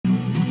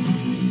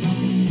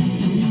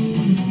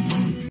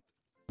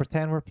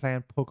pretend we're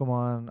playing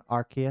Pokemon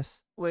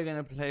Arceus. We're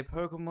gonna play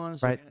Pokemon.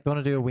 So Right. Don't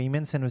want to do a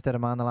woman since we did a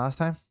man the last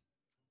time?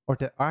 Or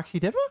actually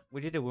did we?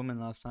 we did a woman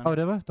last time. Oh,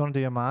 did we? Don't want to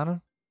do a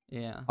man?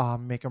 Yeah. Oh,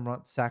 make him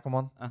run. Second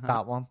one.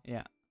 That one.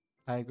 Yeah.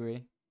 I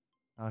agree.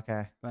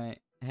 Okay. Right.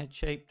 Head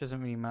shape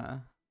doesn't really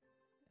matter.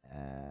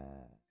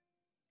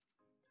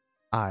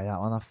 That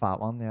one, a fat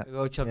one. Yeah.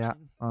 Go chub Yeah.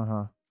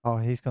 chin. Oh,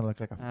 he's gonna look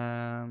like a.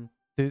 Um.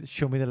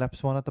 Show me the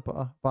lips one at the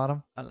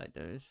bottom. I like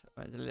those.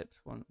 Right, the lips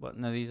one. What?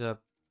 No, these are.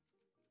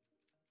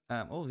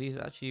 Oh, these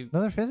are actually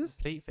Another faces.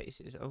 complete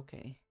faces.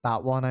 Okay.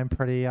 That one, I'm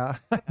pretty.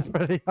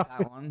 Pretty.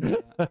 That one.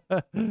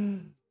 Yeah.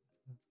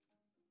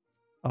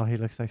 Oh, he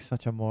looks like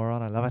such a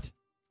moron. I love it.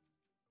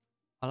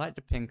 I like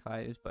the pink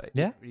eyes, but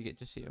Yeah? you don't really get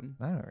to see them.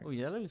 All right. Oh,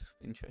 yellow's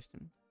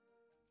interesting.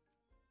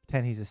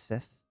 Pretend he's a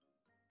Sith.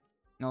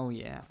 Oh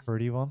yeah.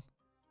 Fruity one.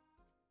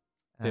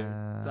 Dude,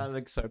 that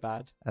looks so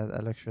bad.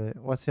 That looks really.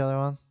 What's the other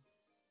one?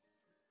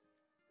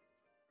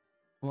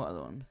 What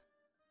other one?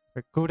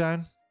 Right, go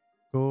down.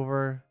 Go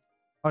over.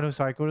 Oh no,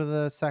 sorry. Go to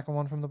the second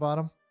one from the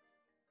bottom.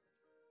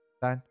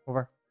 Down.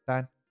 Over.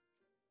 Down.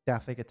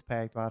 Definitely gets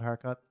pegged. Bad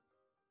haircut.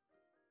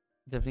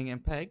 Definitely getting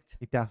pegged.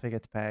 He definitely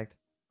gets pegged.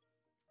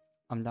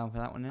 I'm down for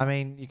that one. I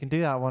mean, you can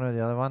do that one or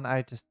the other one.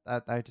 I just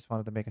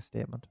wanted to make a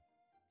statement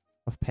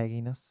of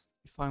pegginess.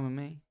 You're fine with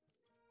me.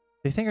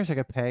 Do you think there's like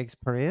a pegs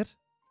parade?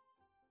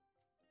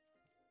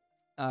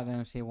 I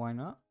don't see why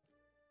not.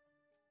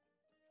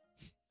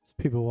 Just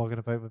people walking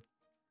about with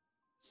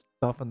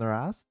stuff in their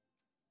ass?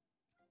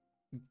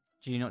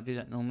 Do you not do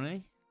that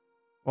normally?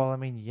 Well, I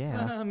mean,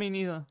 yeah. Me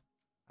neither.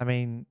 I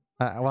mean,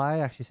 well, I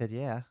actually said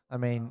yeah. I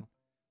mean,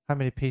 how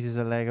many pieces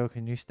of Lego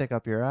can you stick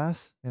up your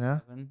ass? You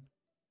know? 7.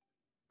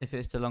 If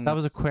it's the long. That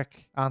was a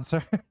quick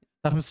answer.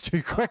 That was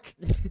too quick.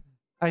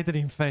 I didn't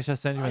even finish that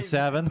sentence. You went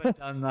 7. I've never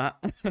done that.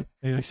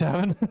 You like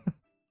 7?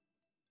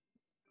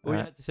 All you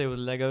had to say was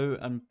Lego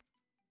and.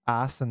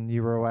 Ass, and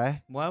you were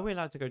away. Why are we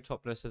allowed to go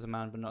topless as a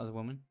man but not as a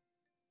woman?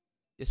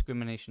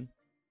 Discrimination.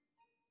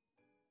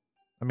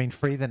 I mean,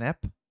 free the nip.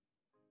 You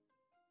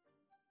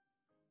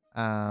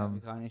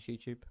can't on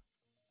YouTube.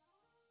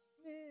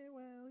 Yeah,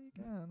 well, you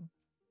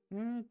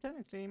can.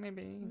 Technically,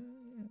 maybe.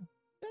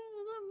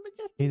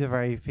 He's a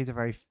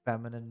very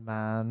feminine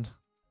man,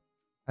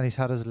 and he's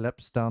had his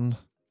lips done.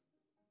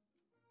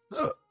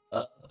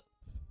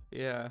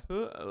 Yeah.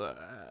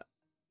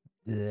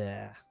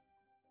 Yeah.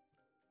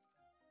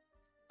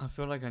 I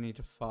feel like I need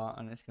to fart,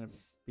 and it's gonna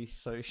be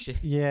so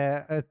shit.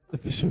 Yeah,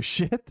 it'd be so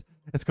shit.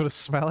 It's gonna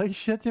smell like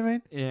shit. You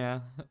mean?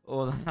 Yeah,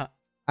 all that.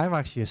 I'm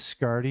actually a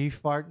scaredy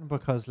farting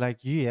because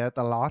like you ate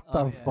a lot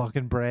of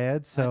fucking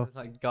bread, so It's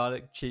like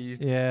garlic cheese.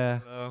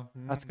 yeah, Oh,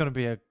 that's gonna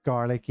be a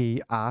garlicky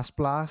ass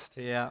blast.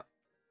 Yeah,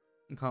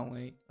 can't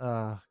wait.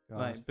 Oh god.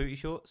 Right, booty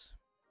shorts.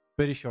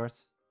 Booty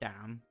shorts.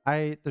 Damn.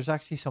 There's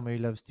actually somebody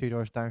who lives 2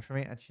 doors down from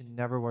me, and she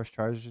never wears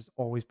trousers. She's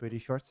always booty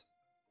shorts.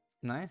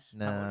 Nice.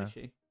 How Nah. old is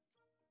she?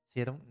 See,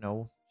 I don't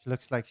know. She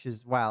looks like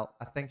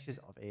I think she's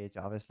of age,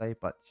 obviously,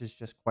 but she's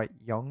just quite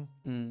young.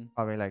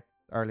 Probably like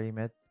early,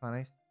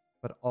 mid-20s.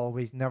 But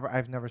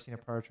I've never seen a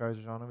pair of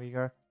trousers on a wee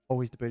girl.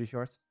 Always the booty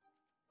shorts.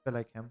 Bit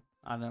like him.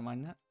 I don't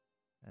mind that.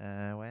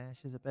 Well,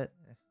 she's a bit.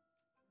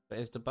 But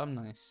is the bum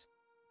nice?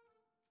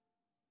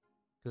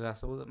 Because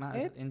that's all that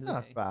matters at the It's end of the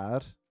not day.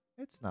 bad.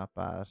 It's not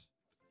bad.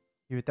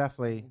 You would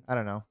definitely, I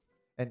don't know.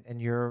 In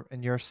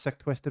your sick,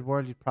 twisted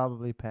world, you'd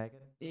probably peg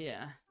it.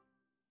 Yeah.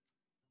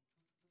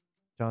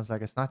 John's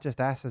like, it's not just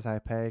asses I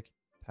peg.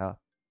 Post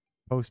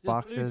Does blue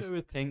boxes. go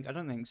with pink? I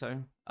don't think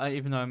so.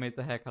 Even though I made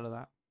the hair color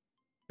that.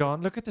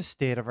 John, look at the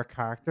state of her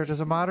character.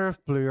 Does it matter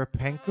if blue or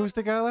pink goes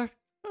together?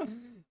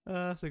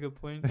 That's a good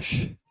point.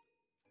 Should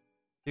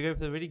we go for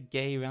the really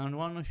gay round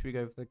one, or should we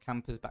go for the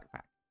camper's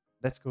backpack?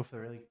 Let's go for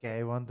the really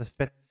gay one to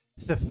fit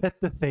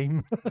the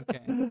theme.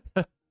 Okay.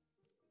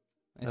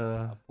 Nice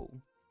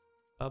purple.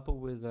 Purple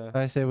with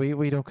I say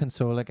we don't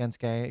console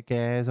against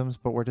gayisms,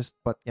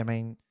 but I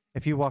mean,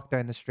 if you walk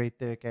down the street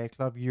to a gay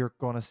club, you're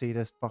gonna see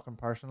this fucking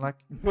person like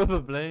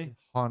probably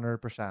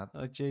 100%.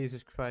 Oh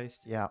Jesus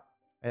Christ. Yeah,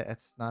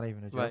 it's not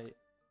even a joke.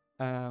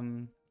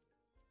 Right.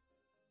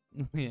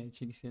 Yeah,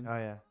 cheeky skin. Oh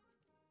yeah.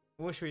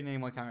 What should we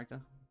name our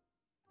character?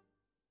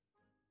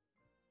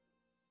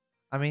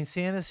 I mean,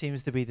 seeing it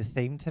seems to be the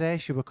theme today,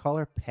 should we call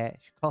her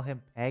call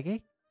him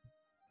Peggy?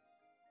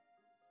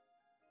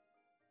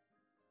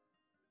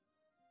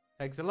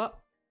 Pegs a lot.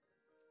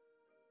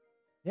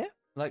 Yeah.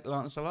 Like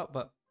Lance a lot,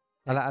 but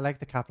I like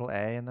the capital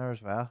A in there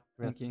as well.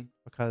 thank you.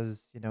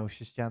 Because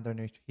she's gender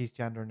neutral. He's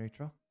gender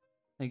neutral.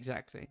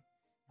 Exactly.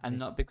 And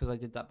not because I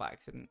did that by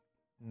accident.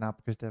 Not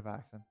because they have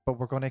accent. But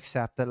we're going to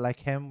accept it. Like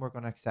him, we're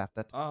going to accept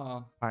it.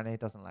 Oh. Apparently, he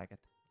doesn't like it.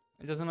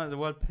 It doesn't like the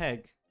word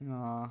peg.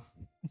 Aw.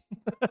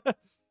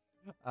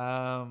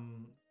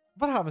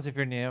 What happens if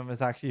your name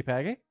is actually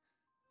Peggy?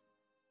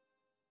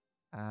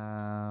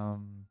 Type.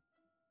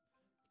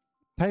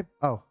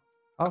 Oh,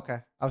 okay.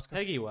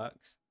 Peggy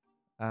works.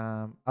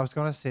 I was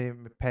gonna say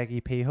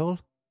Peggy Peehole.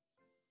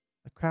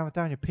 Like, cram it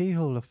down your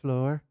peehole, the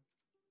floor.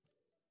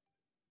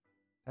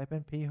 Type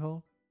in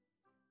peehole.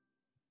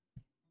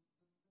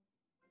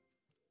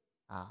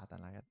 I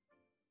don't like it.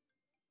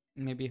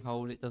 Maybe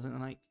hold it doesn't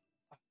like.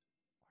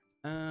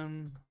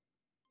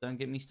 Don't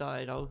get me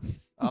started. I'll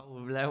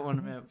let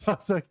one rip. I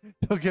was like,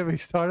 don't get me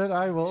started.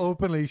 I will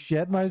openly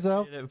shit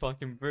myself. Get it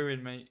fucking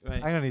ruined, mate. Right.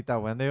 I'm gonna need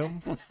that window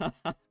open.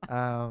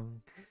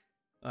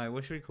 Alright,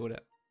 what should we call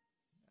it?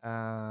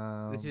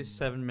 This is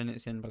Um, 7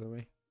 minutes in, by the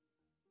way.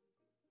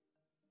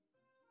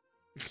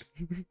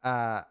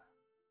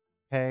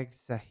 Peg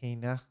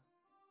Sahina.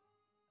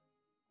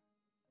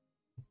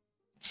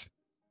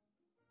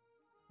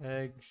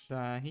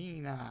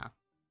 Exahina.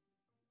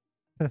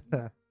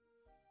 Don't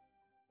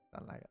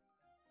like it.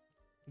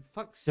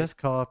 Fuck's sake.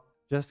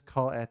 Just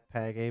call it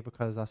Peggy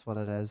because that's what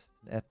it is.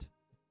 It.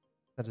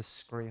 A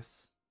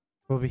disgrace.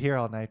 We'll be here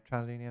all night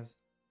trying to do names.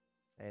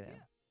 Hey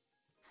then.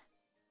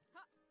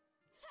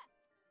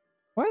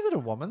 Why is it a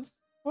woman's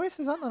voice?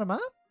 Is that not a man?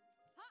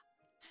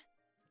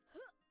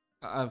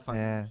 Fine.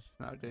 Yeah.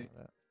 That'll do.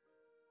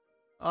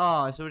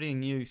 Oh, it's already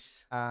in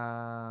use.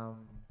 Hold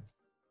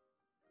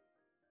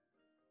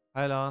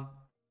on.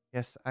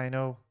 Yes, I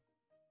know.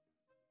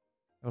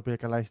 It'll be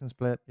like a license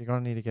plate. You're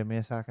gonna need to give me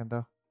a second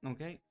though.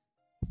 Okay.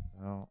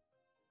 Oh.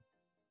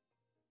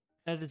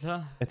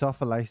 Editor. It's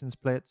off a license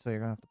plate, so you're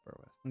gonna have to bear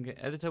with. Okay,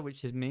 editor,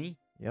 which is me.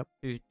 Yep.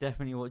 Who's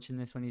definitely watching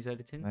this when he's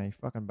editing. Now you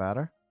fucking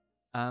batter.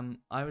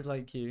 I would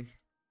like you.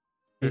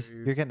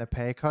 You're getting a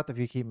pay cut if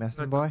you keep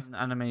missing, Put boy. an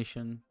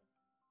animation.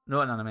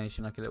 Not an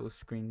animation, like a little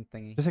screen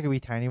thingy. Just like a wee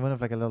tiny one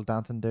of like a little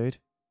dancing dude.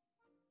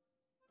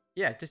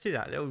 Yeah, just do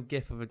that. Little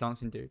gif of a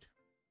dancing dude.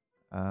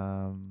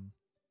 Not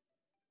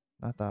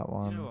that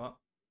one. You know what?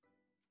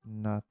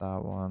 Not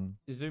that one.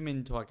 Zoom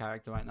into our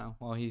character right now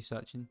while he's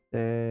searching.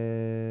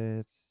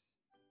 Fucking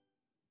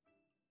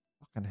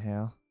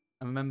hell.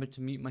 And remember to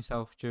mute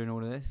myself during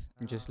all of this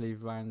and just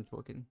leave Ryan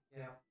talking.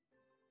 Yeah.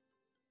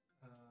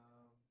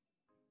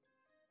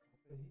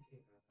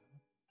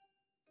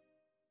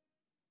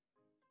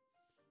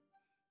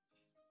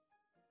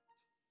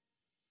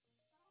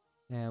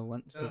 Yeah,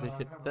 once there's a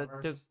ship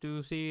that does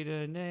do see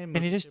the name.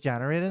 Can you of just ship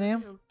generate a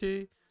name?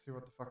 royalty. See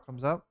what the fuck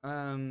comes up.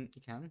 You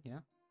can, yeah.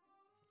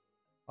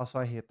 Also,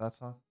 I hate that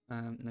song.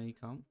 No, you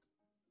can't.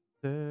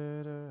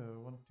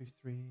 1, 2,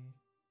 3.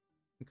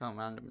 You can't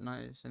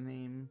randomize a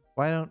name.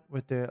 Why don't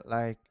we do it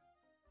like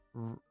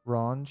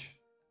Ronj?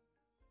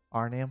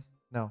 Our name?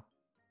 No.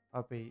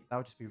 That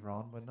would just be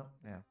Ron, wouldn't it?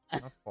 Yeah.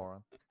 That's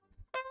boring.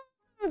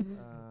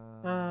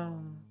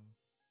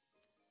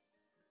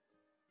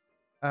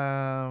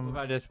 What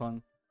about this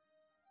one?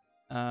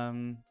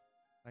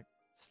 Like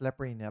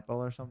slippery nipple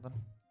or something.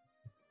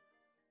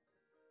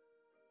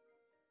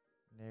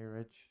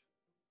 Nearage.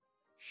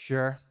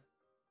 Sure.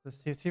 Let's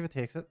see if it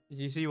takes it. Do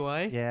you see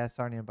why? Yeah, it's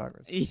our name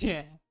backwards.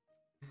 Yeah.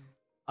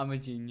 I'm a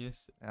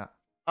genius. Yeah.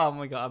 Oh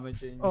my god, I'm a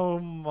genius. Oh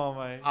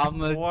mommy.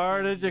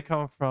 Where did you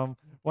come from?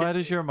 Why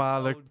does your ma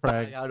look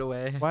preg? Out of the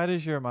way. Why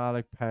does your ma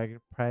look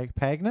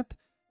pregnant?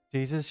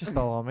 Jesus, just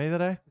all on me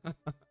today.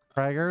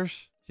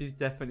 Preggers. She's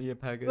definitely a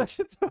pegger.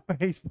 Listen to the way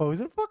he's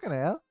posing. Fucking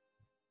hell.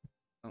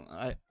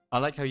 I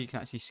like how you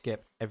can actually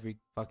skip every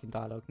fucking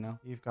dialogue now.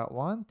 You've got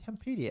one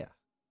Tempedia.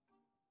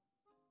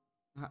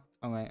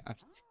 Oh wait, I have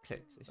to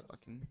click this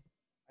fucking.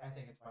 I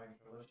think it's my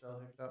controller still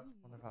hooked up.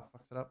 Wonder if that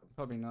fucks it up.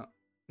 Probably not.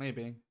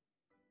 Maybe.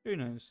 Who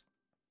knows?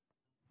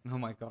 Oh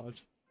my god.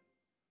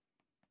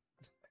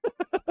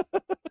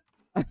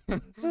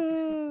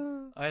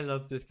 I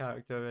love this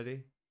character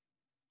already.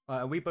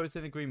 Are we both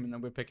in agreement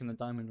that we're picking the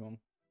diamond one?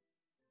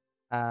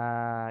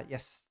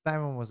 Yes,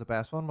 Diamond was the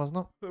best one,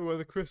 wasn't it? Well,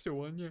 the crystal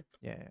one, yeah.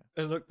 Yeah,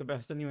 yeah. It looked the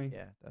best anyway.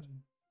 Yeah, it did.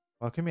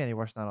 Well, it couldn't be any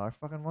worse than our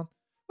fucking one.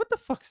 What the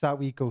fuck's that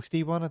wee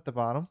ghosty one at the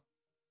bottom?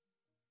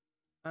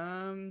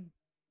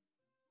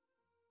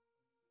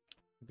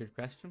 Good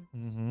question.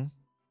 Mm-hmm.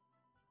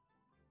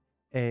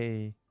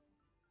 A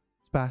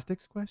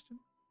spastics question?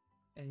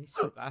 A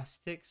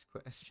spastics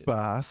question.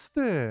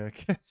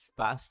 Spastic.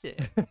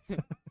 Spastic.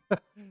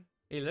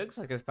 He looks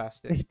like a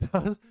spastic. He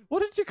does. What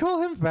did you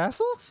call him?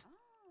 Vessels?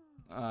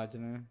 I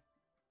don't know.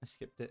 I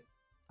skipped it.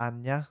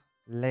 Anya.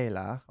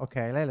 Layla.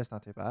 Okay, Layla's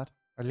not too bad.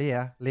 Or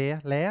Leah.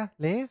 Leah.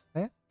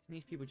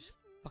 These people just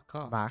fuck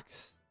off.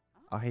 Max.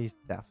 Oh, he's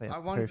definitely I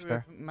a wonder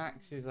poster. if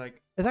Max is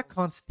like. Is that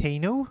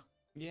Constantino?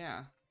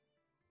 Yeah.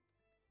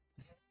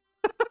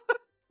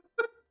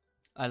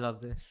 I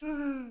love this.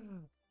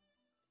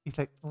 He's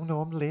like, oh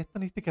no, I'm late. I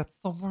need to get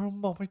somewhere. Oh,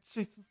 mommy,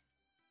 Jesus.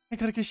 I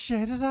gotta get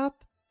shaded at.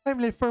 I'm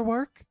late for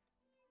work.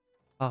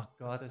 Oh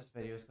god, this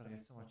video is gonna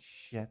get so much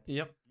shit.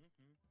 Yep.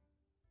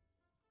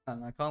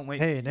 And I can't wait.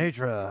 Hey, for you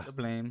to Nadra. take the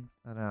blame.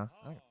 I know.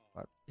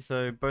 Fuck.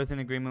 So both in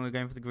agreement we're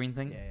going for the green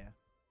thing? Yeah, yeah.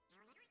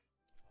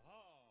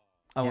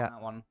 I want Yeah.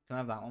 that one. Can I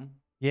have that one?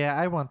 Yeah,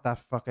 I want that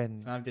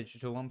fucking... Can I have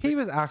digital one? He please?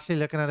 was actually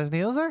looking at his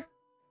nails there.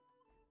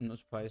 I'm not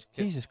surprised.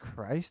 Jesus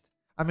Christ.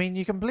 I mean,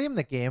 you can blame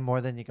the game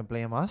more than you can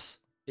blame us.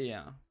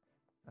 Yeah.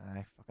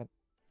 Aye, fucking...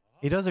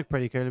 He does look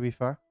pretty cool, to be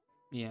fair.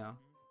 Yeah.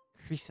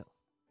 Creasel.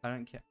 I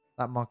don't care.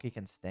 That monkey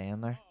can stay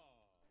in there.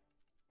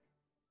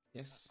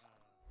 Yes.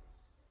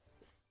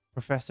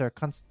 Professor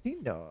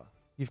Constantino.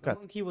 You've The got...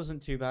 monkey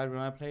wasn't too bad when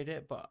I played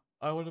it, but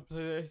I want to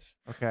play this.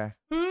 Okay.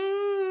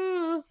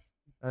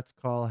 Let's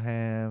call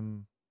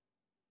him...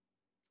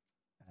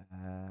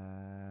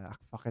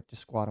 Fuck it,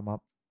 just squat him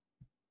up.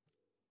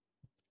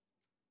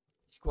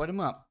 Squad him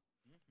up.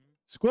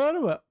 Squat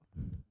him up.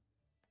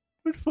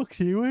 What the fuck's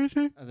he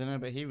waiting? I don't know,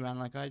 but he ran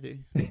like I do.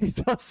 He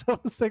does. I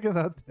was thinking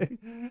that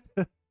thing.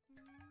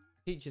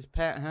 Teacher's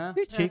pet, huh?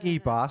 You cheeky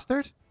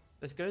bastard.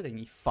 Let's go then,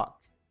 you fuck.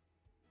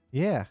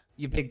 Yeah.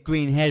 You big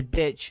green head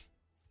bitch.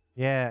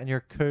 Yeah, and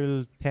your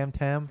cool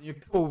TemTem. Your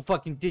cool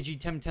fucking digi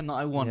TemTem that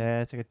I want.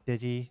 Yeah, it's like a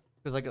digi.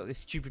 Because I got this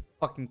stupid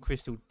fucking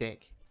crystal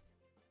dick.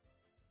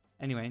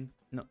 Anyway,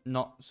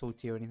 not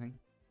salty or anything.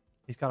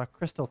 He's got a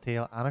crystal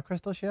tail and a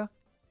crystal shell.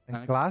 And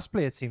And a- glass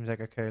blade seems like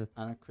a cool.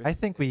 And a crystal. I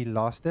think we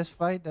lost this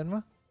fight, didn't we?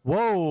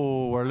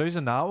 Whoa, we're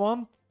losing that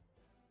one.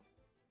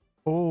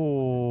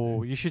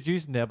 Oh, you should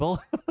use nibble.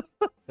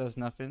 Does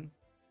nothing.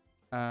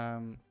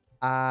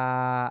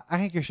 I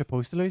think you're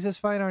supposed to lose this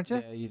fight, aren't you?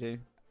 Yeah, you do.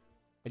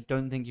 I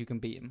don't think you can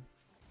beat him.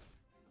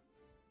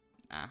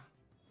 Ah.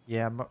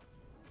 Yeah,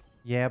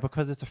 yeah,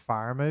 because it's a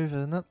fire move,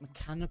 isn't it?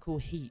 Mechanical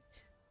heat.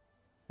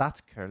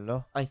 That's cool,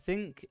 though. I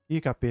think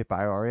You got beat by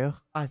Oreo.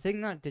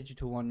 that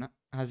digital one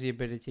has the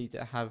ability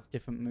to have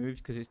different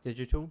moves because it's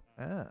digital.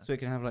 Ah. So it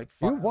can have like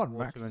You fire, won,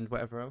 water, Max. and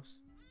whatever else.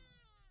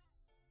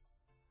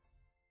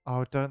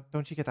 Oh,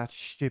 don't you get that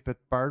stupid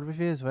bird with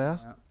you as well?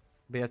 Yeah.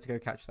 We have to go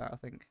catch that, I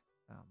think.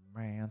 Oh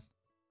man.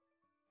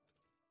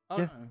 Oh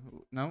Yeah.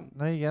 no.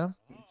 No, you get him.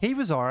 He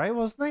was alright,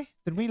 wasn't he?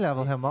 Did we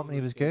level him up and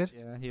he was good?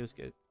 Yeah, he was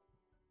good.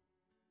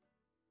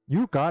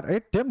 You got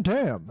a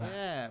TemTem.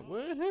 Yeah,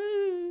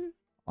 woohoo!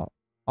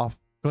 Off.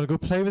 Gonna go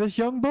play with this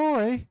young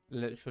boy.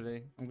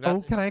 Literally. I'm Oh,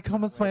 they can I took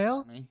come it as away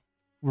well? from me.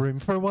 Room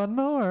for one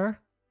more.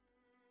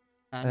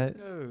 And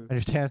go. And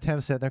your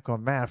TemTem sitting there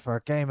going, man, for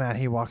a gay man,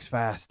 he walks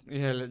fast.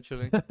 Yeah,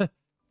 literally.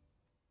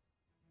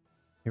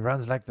 He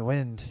runs like the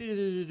wind. do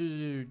do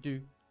do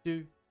do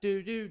do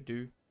do do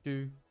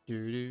do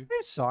do do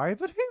I'm sorry,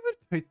 but who would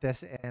put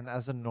this in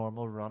as a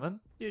normal running?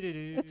 do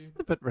do. It's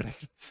a bit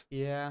ridiculous.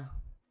 Yeah.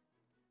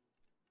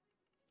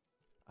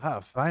 Ah,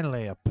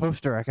 finally, a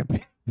poster I can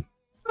be.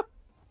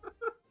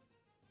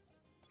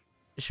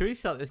 Should we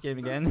start this game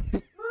again?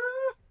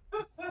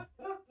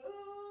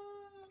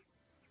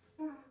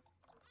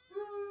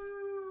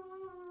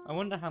 I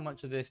wonder how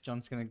much of this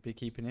John's going to be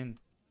keeping in.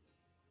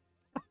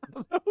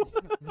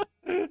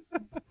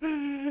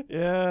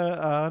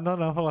 Yeah, not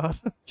an awful lot.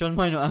 John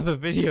might not have a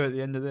video at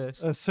the end of this.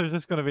 So it's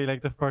just going to be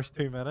like the first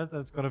 2 minutes.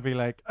 It's going to be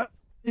like,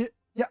 yeah,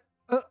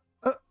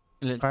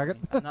 Literally. target.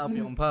 And that'll be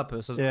on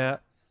purpose. As well. Yeah.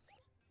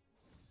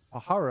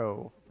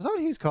 Paharo. Was that what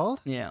he's called?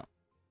 Yeah.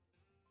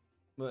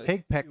 But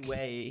Pig peck.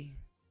 Way.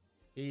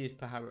 He is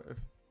Paharo.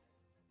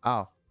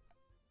 Oh.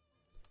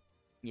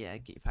 Yeah,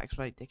 get your facts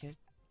right, dickhead.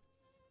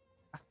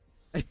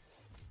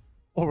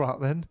 All right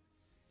then.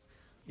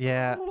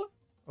 Yeah.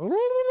 I'm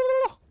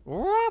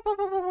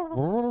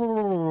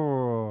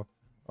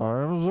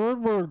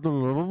Zoidberg, the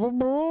livable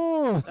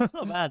boy. That's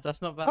not bad.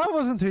 That's not bad. That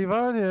wasn't too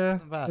bad, yeah.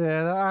 Not bad.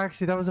 Yeah,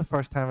 that was a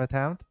first time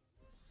attempt.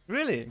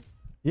 Really?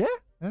 Yeah.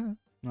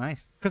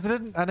 Nice. Because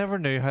I never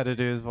knew how to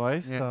do his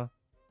voice, Yeah. so.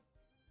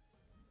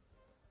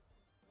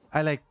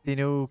 I like, do you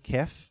know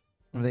Kif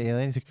from the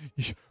Alien? He's like,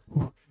 "Yeesh,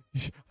 ooh,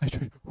 yeesh, I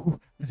tried, ooh,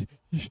 and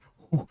yeesh,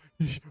 ooh,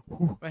 yeesh,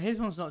 ooh." But his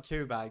one's not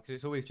too bad because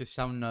it's always just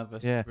sound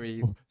nervous Yeah. to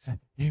breathe. Ooh,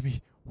 Amy,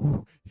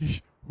 ooh,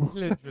 yeesh, ooh.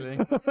 Literally.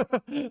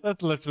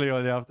 That's literally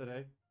all you have to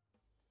do.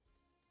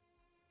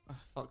 Oh,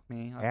 fuck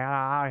me. Yeah,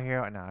 I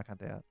hear it. No, I can't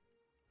do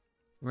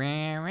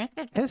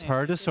it. His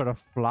hair just sort of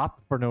flop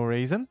for no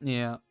reason.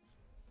 Yeah.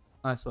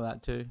 I saw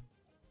that too.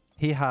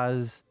 He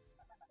has,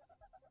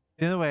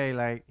 in a way,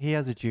 like, he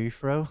has a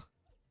Jufro.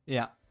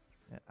 Yeah.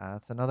 Yeah,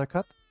 that's another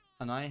cut.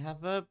 And I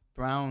have a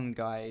brown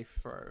guy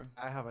fro.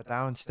 I have a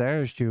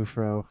downstairs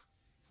Jufro.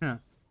 Huh.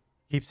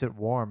 Keeps it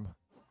warm.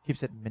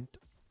 Keeps it mint.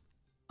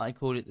 I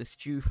call it the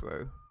stew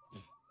fro.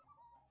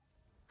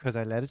 Because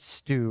I let it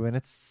stew in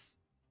its,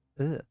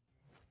 in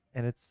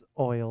its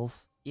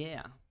oils.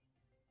 Yeah.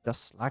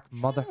 Just like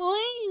mother.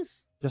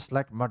 Boys. Just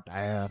like my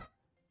dad.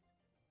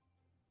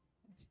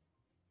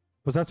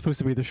 Was that supposed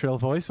to be the shrill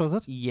voice, was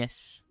it?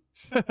 Yes.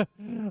 I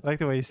like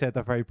the way you said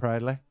that very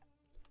proudly.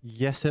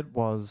 Yes, it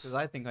Because was.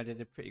 I think I did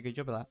a pretty good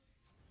job of that.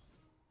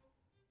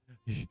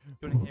 Do you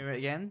want to hear it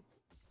again?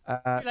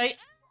 Like,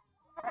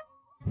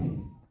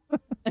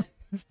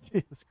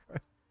 Jesus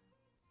Christ.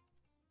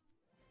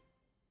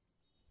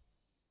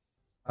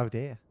 Oh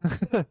dear.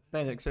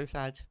 they look so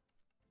sad.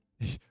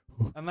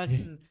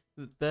 Imagine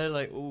they're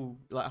like all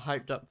like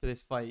hyped up for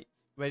this fight,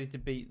 ready to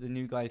beat the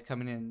new guys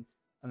coming in,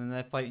 and then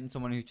they're fighting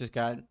someone who's just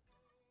going.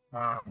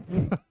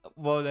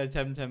 While their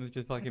TemTem is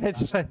just fucking.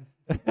 It's like,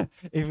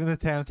 even the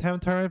TemTem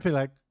turn would be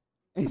like,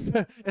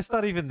 it's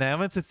not even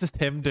them, it's just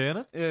him doing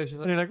it. Yeah, she's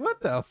And like, you're like,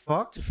 what the fuck?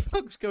 what the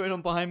fuck's going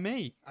on behind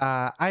me?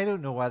 I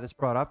don't know why this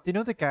brought up. Do you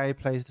know the guy who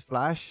plays the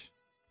Flash?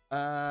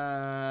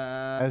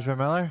 Ezra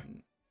Miller?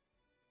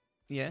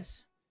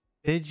 Yes.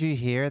 Did you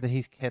hear that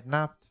he's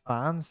kidnapped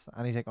fans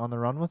and he's like on the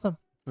run with them?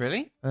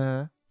 Really?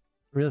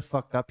 Real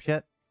fucked up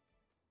shit.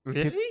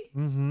 Really?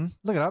 Mm-hmm.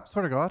 Look it up,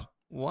 swear to God.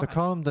 What? They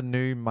call him the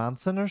new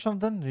Manson or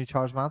something. New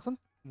Charles Manson.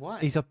 Why?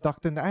 He's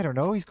abducting. I don't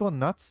know. He's going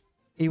nuts.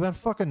 He went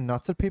fucking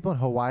nuts at people in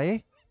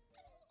Hawaii.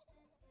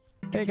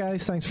 Hey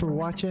guys, thanks for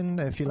watching.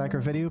 If you like our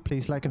video,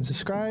 please like and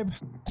subscribe.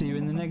 See you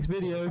in the next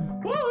video.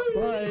 Bye.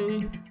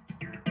 Bye.